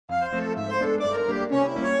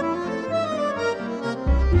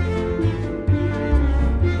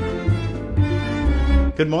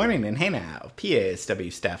Good morning, and hey now,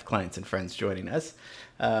 PASW staff, clients, and friends joining us.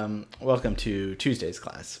 Welcome to Tuesday's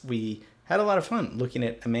class. We had a lot of fun looking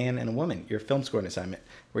at A Man and a Woman, your film scoring assignment.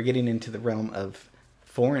 We're getting into the realm of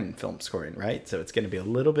foreign film scoring, right? So it's going to be a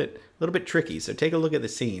little bit tricky. So take a look at the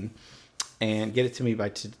scene and get it to me by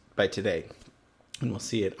today, and we'll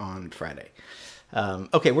see it on Friday.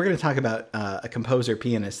 Okay, we're going to talk about a composer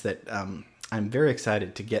pianist that I'm very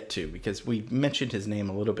excited to get to because we mentioned his name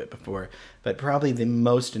a little bit before, but probably the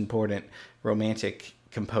most important romantic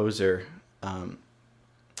composer,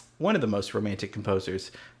 one of the most romantic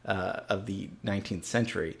composers of the 19th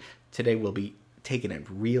century. Today we'll be taking it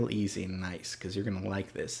real easy and nice because you're going to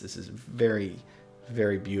like this. This is very,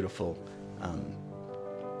 very beautiful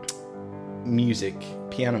music,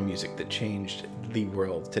 piano music that changed the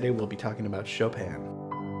world. Today we'll be talking about Chopin.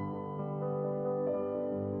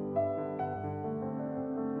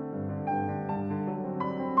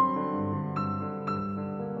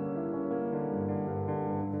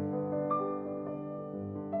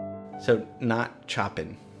 So not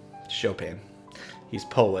Chopin, Chopin. He's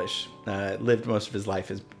Polish, lived most of his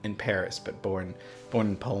life in Paris, but born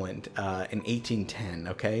in Poland in 1810,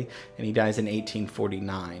 okay? And he dies in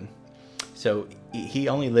 1849. So he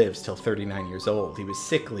only lives till 39 years old. He was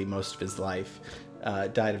sickly most of his life,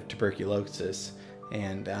 died of tuberculosis,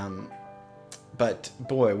 and but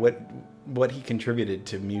boy, what he contributed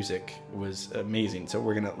to music was amazing. So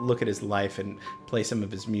we're gonna look at his life and play some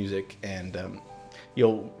of his music, and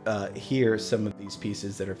you'll hear some of these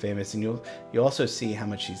pieces that are famous, and you'll also see how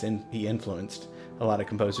much he influenced a lot of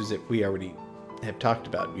composers that we already have talked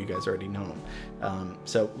about. You guys already know him.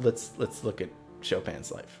 So let's look at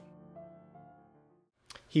Chopin's life.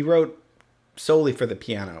 He wrote solely for the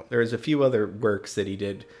piano. There's a few other works that he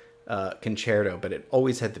did concerto, but it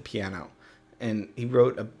always had the piano. And he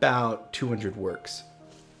wrote about 200 works,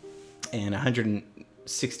 and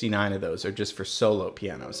 169 of those are just for solo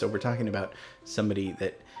piano. So we're talking about somebody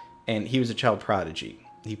that, and he was a child prodigy.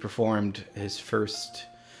 He performed his first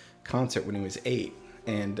concert when he was 8,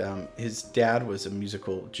 and his dad was a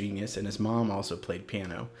musical genius, and his mom also played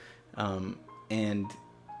piano. And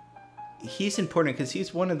he's important because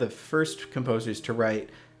he's one of the first composers to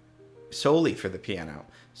write solely for the piano.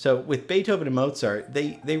 So with Beethoven and Mozart,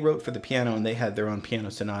 they wrote for the piano, and they had their own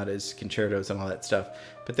piano sonatas, concertos, and all that stuff.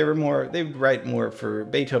 But they would write more for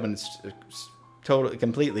Beethoven's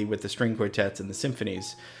completely with the string quartets and the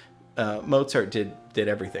symphonies. Mozart did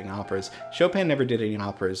everything, operas. Chopin never did any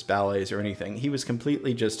operas, ballets, or anything. He was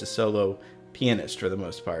completely just a solo pianist for the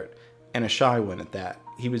most part, and a shy one at that.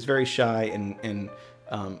 He was very shy and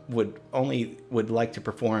would like to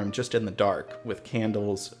perform just in the dark with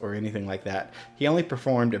candles or anything like that. He only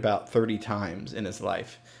performed about 30 times in his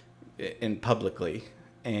life, publicly,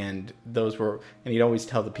 and he'd always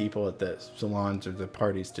tell the people at the salons or the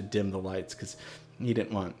parties to dim the lights because he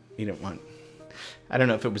didn't want. I don't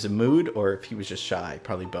know if it was a mood or if he was just shy,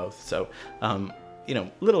 probably both. So, a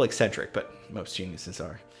little eccentric, but most geniuses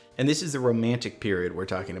are. And this is the Romantic period we're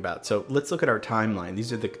talking about. So let's look at our timeline.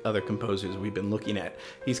 These are the other composers we've been looking at.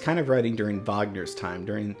 He's kind of writing during Wagner's time,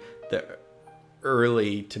 during the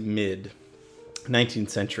early to mid 19th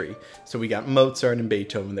century. So we got Mozart and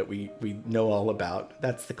Beethoven that we know all about.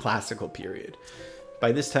 That's the classical period.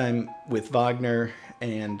 By this time, with Wagner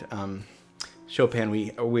and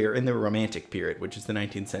Chopin, we're in the Romantic period, which is the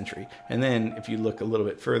 19th century. And then if you look a little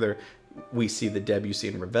bit further, we see the Debussy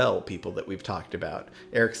and Ravel people that we've talked about.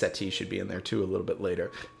 Eric Satie should be in there too a little bit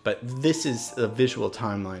later. But this is a visual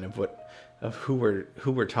timeline of who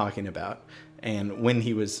we're talking about and when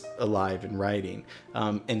he was alive and writing.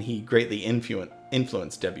 And he greatly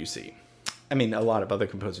influenced Debussy. I mean, a lot of other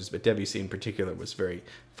composers, but Debussy in particular was very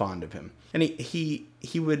fond of him. And he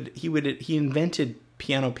invented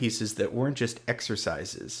piano pieces that weren't just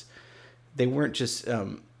exercises. They weren't just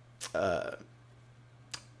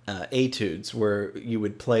etudes where you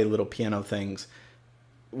would play little piano things,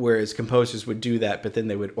 whereas composers would do that, but then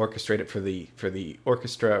they would orchestrate it for the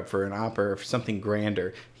orchestra, for an opera, or for something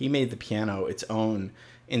grander. He made the piano its own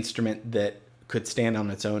instrument that could stand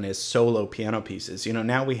on its own as solo piano pieces.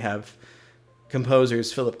 Now we have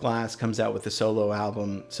composers. Philip Glass comes out with a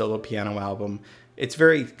solo piano album. It's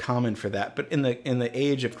very common for that. But in the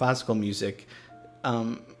age of classical music,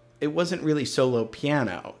 it wasn't really solo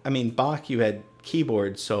piano. I mean, Bach, you had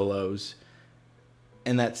keyboard solos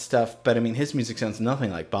and that stuff, but I mean, his music sounds nothing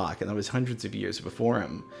like Bach, and that was hundreds of years before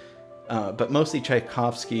him. But mostly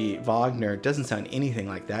Tchaikovsky, Wagner doesn't sound anything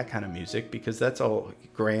like that kind of music because that's all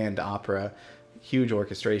grand opera, huge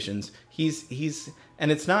orchestrations.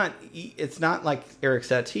 And it's not like Eric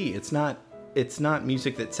Satie. It's not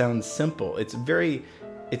music that sounds simple. It's very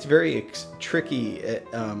it's very tricky,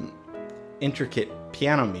 intricate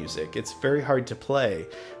piano music. It's very hard to play,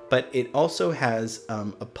 but it also has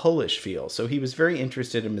a Polish feel. So he was very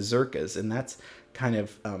interested in mazurkas, and that's kind of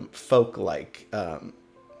folk-like,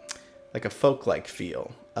 like a folk-like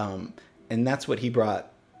feel. And that's what he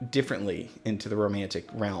brought differently into the Romantic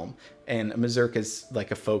realm. And a mazurka is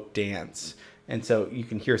like a folk dance. And so you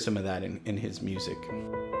can hear some of that in his music.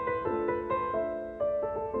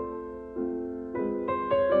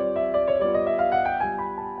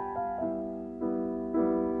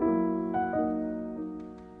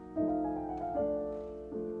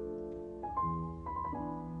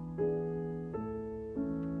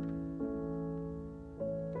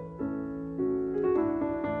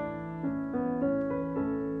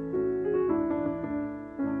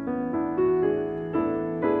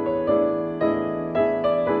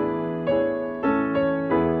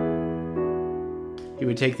 He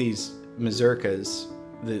would take these mazurkas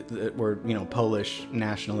that were, you know, Polish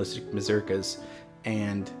nationalistic mazurkas,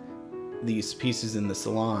 and these pieces in the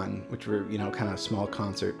salon, which were, you know, kind of small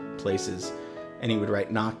concert places, and he would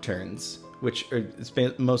write nocturnes, which are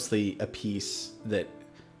mostly a piece that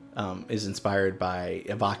is inspired by,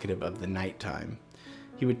 evocative of the nighttime.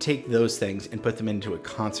 He would take those things and put them into a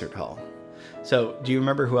concert hall. So, do you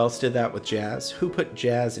remember who else did that with jazz? Who put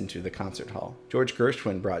jazz into the concert hall? George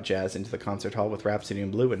Gershwin brought jazz into the concert hall with Rhapsody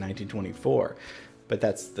in Blue in 1924, but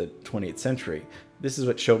that's the 20th century. This is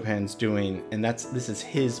what Chopin's doing, and this is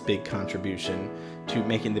his big contribution to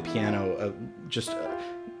making the piano just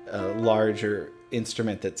a larger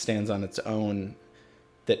instrument that stands on its own.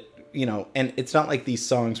 That, you know, and it's not like these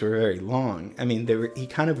songs were very long. I mean, he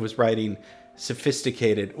kind of was writing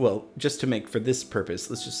sophisticated, well, just to make, for this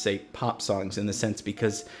purpose, let's just say pop songs, in the sense,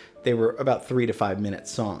 because they were about 3 to 5 minute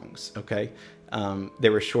songs. Okay, they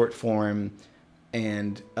were short form,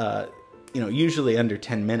 and you know, usually under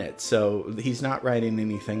 10 minutes. So he's not writing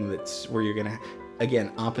anything that's where you're gonna,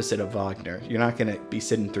 again, opposite of Wagner, you're not gonna be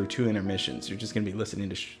sitting through 2 intermissions. You're just gonna be listening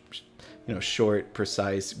to you know, short,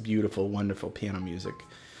 precise, beautiful, wonderful piano music.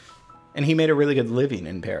 And he made a really good living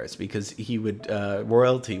in Paris, because he would,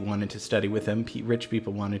 royalty wanted to study with him, rich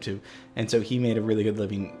people wanted to, and so he made a really good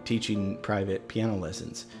living teaching private piano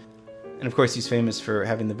lessons. And of course, he's famous for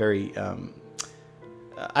having the very,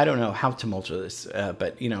 I don't know how tumultuous,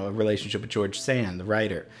 but, you know, a relationship with George Sand, the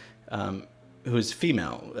writer, who's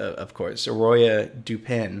female, of course, Auroya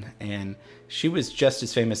Dupin, and she was just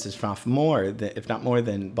as famous as more, if not more,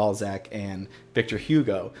 than Balzac and Victor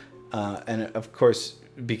Hugo. And of course,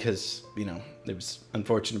 because, you know, it was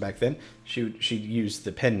unfortunate back then, she used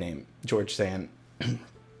the pen name George Sand,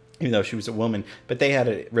 even though she was a woman. But they had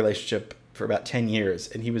a relationship for about 10 years,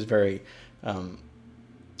 and he was very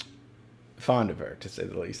fond of her, to say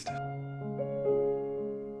the least.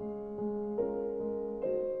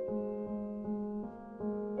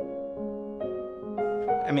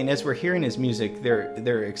 I mean, as we're hearing his music,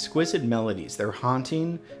 they're exquisite melodies. They're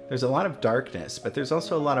haunting. There's a lot of darkness, but there's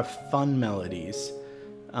also a lot of fun melodies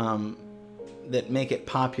that make it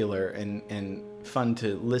popular and fun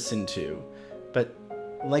to listen to. But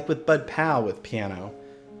like with Bud Powell with piano,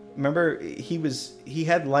 remember, he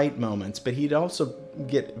had light moments, but he'd also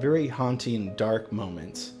get very haunting, dark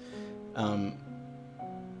moments,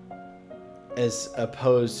 as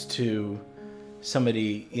opposed to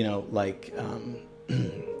somebody, you know, like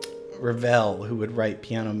Ravel, who would write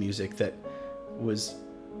piano music that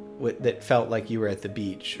felt like you were at the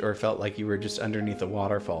beach, or felt like you were just underneath a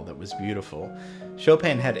waterfall that was beautiful.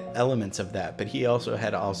 Chopin had elements of that, but he also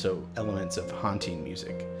had elements of haunting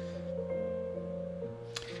music.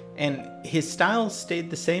 And his style stayed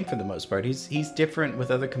the same for the most part. He's different with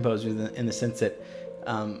other composers in the sense that,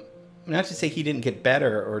 not to say he didn't get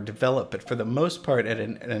better or develop, but for the most part, at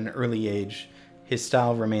an early age, his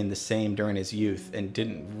style remained the same during his youth and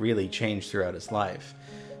didn't really change throughout his life.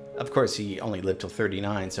 Of course, he only lived till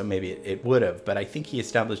 39, so maybe it would have, but I think he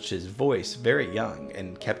established his voice very young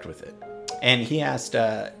and kept with it. And he asked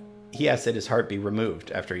that his heart be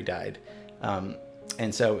removed after he died.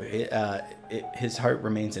 And so his heart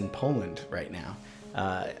remains in Poland right now.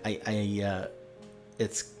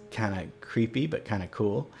 It's kind of creepy, but kind of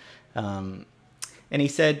cool. And he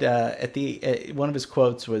said, one of his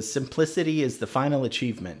quotes was, "Simplicity is the final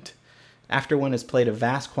achievement. After one has played a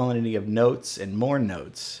vast quantity of notes and more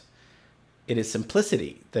notes, it is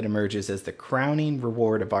simplicity that emerges as the crowning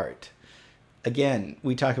reward of art." Again,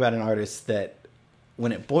 we talk about an artist that,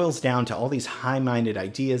 when it boils down to all these high-minded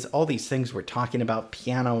ideas, all these things we're talking about,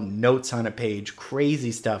 piano, notes on a page,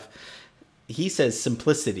 crazy stuff, he says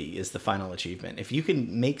simplicity is the final achievement. If you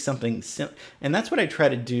can make something and that's what I try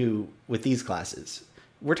to do with these classes.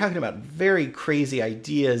 we're talking about very crazy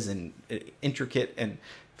ideas and intricate and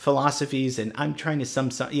philosophies, and I'm trying to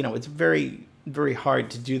it's very, very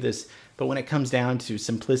hard to do this. But when it comes down to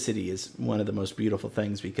simplicity is one of the most beautiful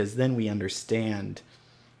things, because then we understand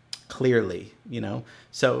clearly,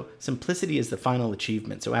 So simplicity is the final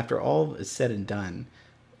achievement. So after all is said and done,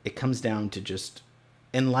 it comes down to just,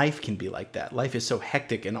 and life can be like that. Life is so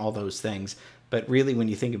hectic and all those things. But really, when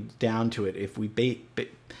you think down to it, if we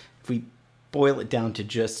boil it down to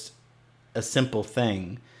just a simple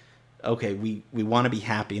thing, okay, we want to be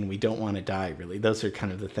happy and we don't want to die, really. Those are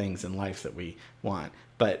kind of the things in life that we want.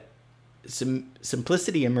 But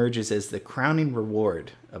simplicity emerges as the crowning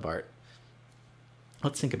reward of art.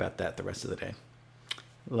 Let's think about that the rest of the day.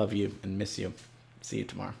 Love you and miss you. See you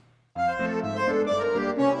tomorrow.